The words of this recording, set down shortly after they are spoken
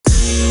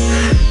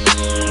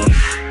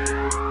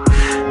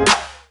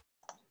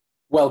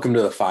Welcome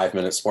to the 5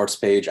 Minute Sports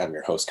Page. I'm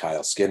your host,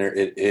 Kyle Skinner.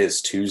 It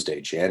is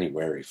Tuesday,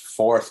 January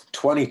 4th,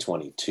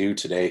 2022.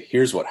 Today,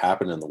 here's what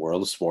happened in the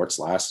world of sports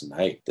last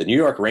night. The New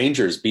York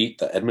Rangers beat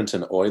the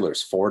Edmonton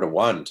Oilers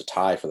 4-1 to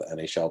tie for the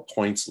NHL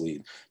points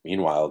lead.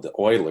 Meanwhile, the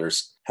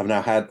Oilers have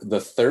now had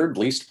the third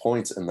least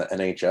points in the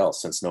NHL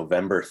since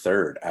November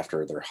 3rd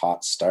after their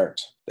hot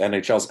start. The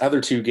NHL's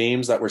other two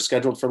games that were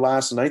scheduled for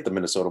last night, the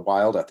Minnesota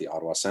Wild at the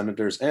Ottawa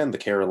Senators and the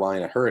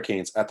Carolina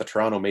Hurricanes at the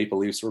Toronto Maple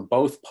Leafs, were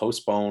both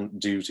postponed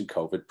due to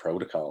COVID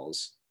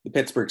protocols. The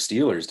Pittsburgh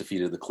Steelers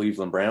defeated the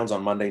Cleveland Browns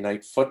on Monday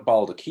Night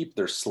Football to keep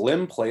their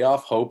slim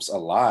playoff hopes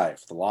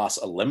alive. The loss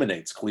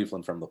eliminates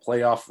Cleveland from the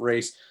playoff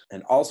race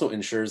and also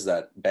ensures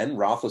that Ben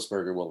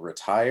Roethlisberger will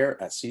retire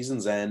at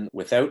season's end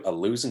without a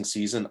losing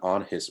season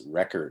on his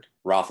record.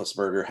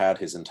 Roethlisberger had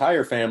his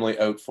entire family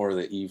out for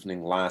the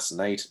evening last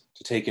night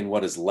to take in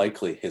what is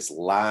likely his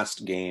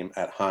last game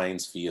at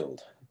Heinz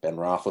Field. Ben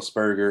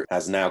Roethlisberger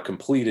has now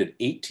completed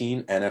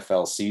 18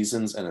 NFL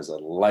seasons and is a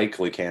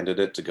likely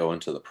candidate to go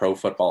into the Pro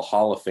Football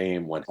Hall of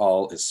Fame when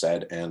all is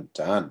said and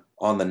done.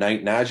 On the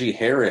night, Najee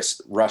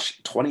Harris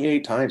rushed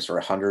 28 times for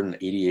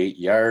 188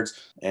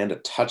 yards and a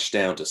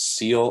touchdown to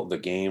seal the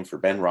game for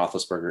Ben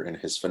Roethlisberger in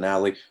his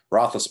finale.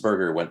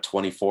 Roethlisberger went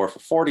 24 for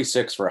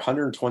 46 for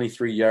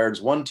 123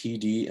 yards, 1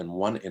 TD, and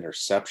 1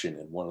 interception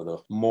in one of the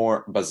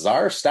more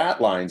bizarre stat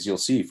lines you'll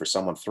see for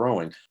someone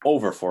throwing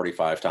over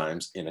 45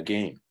 times in a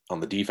game. On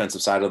the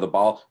defensive side of the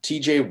ball,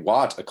 TJ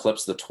Watt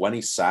eclipsed the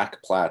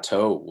 20-sack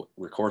plateau,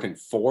 recording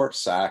 4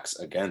 sacks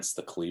against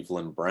the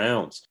Cleveland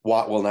Browns.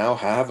 Watt will now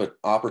have an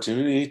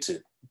opportunity to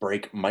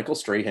break Michael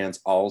Strahan's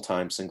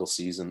all-time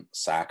single-season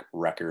sack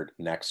record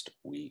next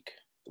week.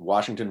 The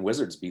Washington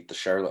Wizards beat the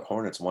Charlotte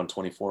Hornets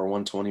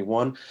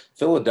 124-121.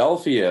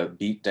 Philadelphia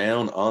beat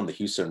down on the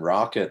Houston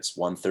Rockets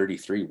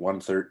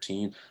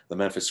 133-113. The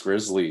Memphis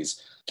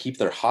Grizzlies keep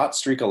their hot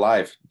streak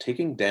alive,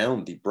 taking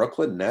down the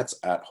Brooklyn Nets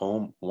at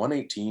home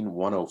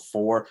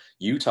 118-104.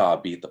 Utah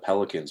beat the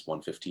Pelicans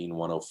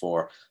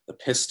 115-104. The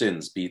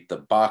Pistons beat the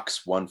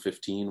Bucks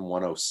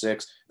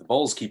 115-106. The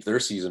Bulls keep their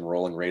season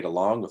rolling right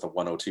along with a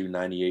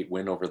 102-98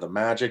 win over the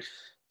Magic.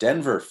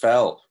 Denver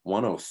fell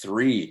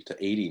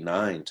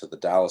 103-89 to the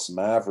Dallas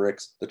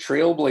Mavericks. The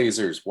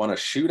Trailblazers won a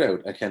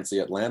shootout against the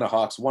Atlanta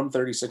Hawks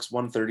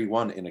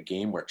 136-131 in a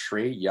game where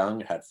Trae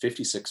Young had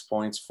 56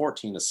 points,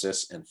 14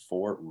 assists, and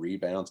 4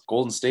 rebounds.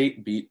 Golden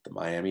State beat the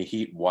Miami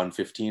Heat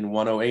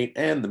 115-108,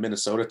 and the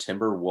Minnesota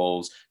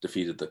Timberwolves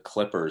defeated the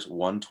Clippers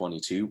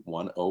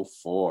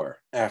 122-104.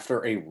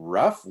 After a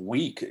rough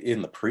week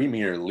in the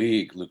Premier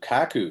League,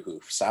 Lukaku, who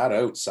sat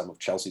out some of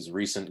Chelsea's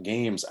recent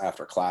games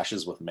after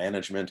clashes with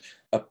management,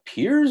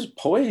 appears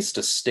poised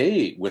to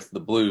stay with the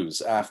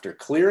Blues after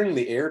clearing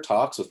the air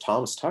talks with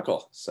Thomas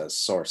Tuchel, says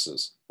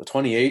sources. The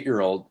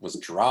 28-year-old was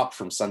dropped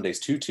from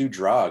Sunday's 2-2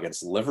 draw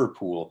against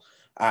Liverpool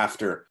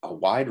after a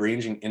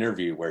wide-ranging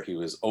interview where he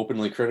was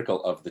openly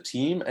critical of the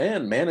team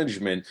and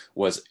management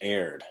was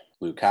aired.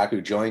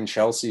 Lukaku joined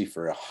Chelsea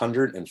for a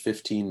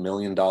 $115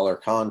 million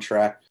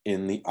contract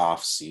in the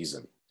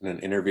off-season. In an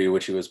interview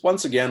which he was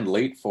once again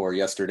late for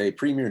yesterday,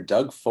 Premier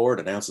Doug Ford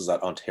announces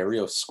that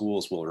Ontario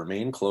schools will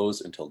remain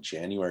closed until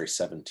January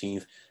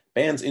 17th,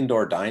 bans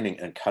indoor dining,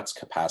 and cuts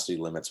capacity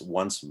limits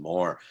once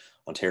more.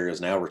 Ontario is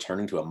now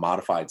returning to a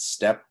modified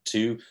Step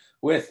 2,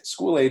 with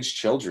school-aged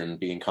children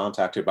being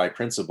contacted by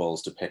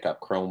principals to pick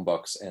up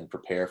Chromebooks and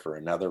prepare for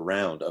another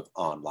round of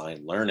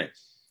online learning.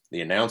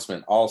 The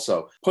announcement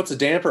also puts a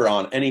damper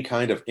on any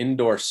kind of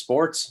indoor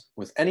sports,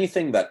 with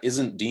anything that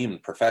isn't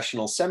deemed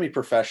professional,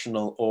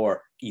 semi-professional,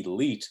 or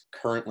elite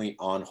currently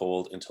on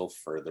hold until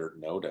further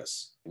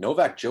notice.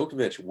 Novak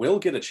Djokovic will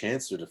get a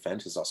chance to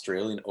defend his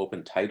Australian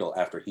Open title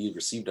after he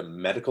received a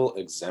medical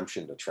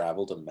exemption to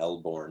travel to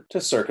Melbourne to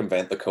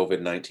circumvent the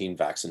COVID-19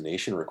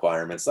 vaccination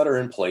requirements that are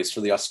in place for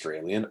the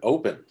Australian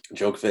Open.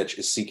 Djokovic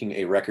is seeking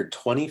a record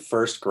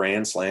 21st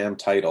Grand Slam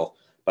title,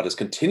 but has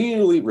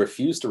continually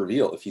refused to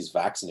reveal if he's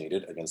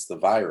vaccinated against the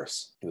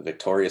virus. The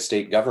Victoria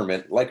state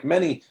government, like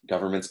many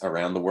governments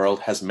around the world,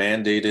 has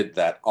mandated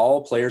that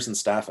all players and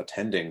staff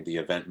attending the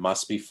event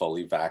must be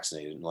fully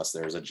vaccinated unless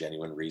there is a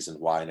genuine reason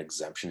why an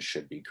exemption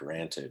should be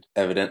granted.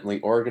 Evidently,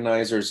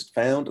 organizers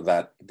found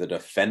that the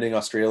defending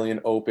Australian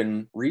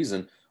Open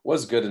reason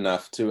was good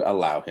enough to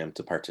allow him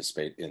to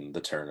participate in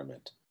the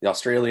tournament. The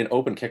Australian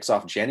Open kicks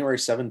off January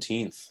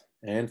 17th.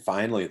 And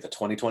finally, the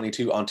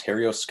 2022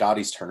 Ontario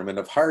Scotties Tournament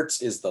of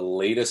Hearts is the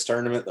latest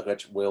tournament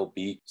which will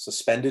be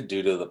suspended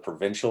due to the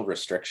provincial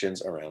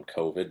restrictions around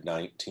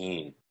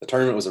COVID-19. The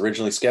tournament was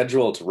originally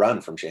scheduled to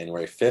run from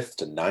January 5th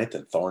to 9th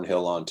in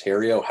Thornhill,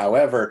 Ontario.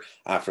 However,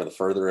 after the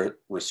further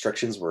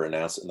restrictions were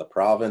announced in the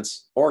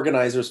province,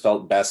 organizers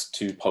felt best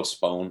to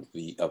postpone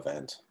the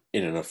event.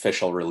 In an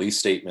official release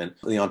statement,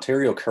 the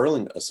Ontario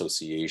Curling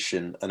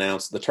Association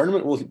announced the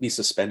tournament will be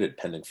suspended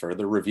pending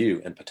further review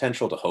and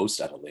potential to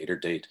host at a later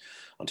date.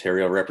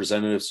 Ontario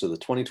representatives to the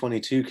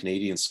 2022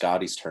 Canadian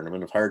Scotties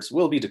Tournament of Hearts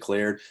will be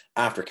declared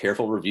after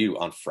careful review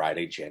on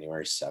Friday,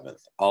 January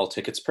 7th. All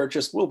tickets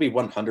purchased will be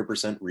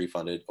 100%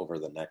 refunded over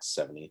the next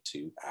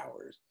 72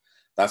 hours.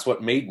 That's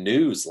what made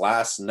news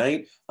last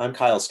night. I'm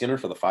Kyle Skinner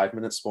for the 5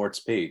 Minute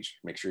Sports page.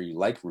 Make sure you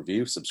like,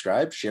 review,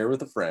 subscribe, share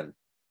with a friend.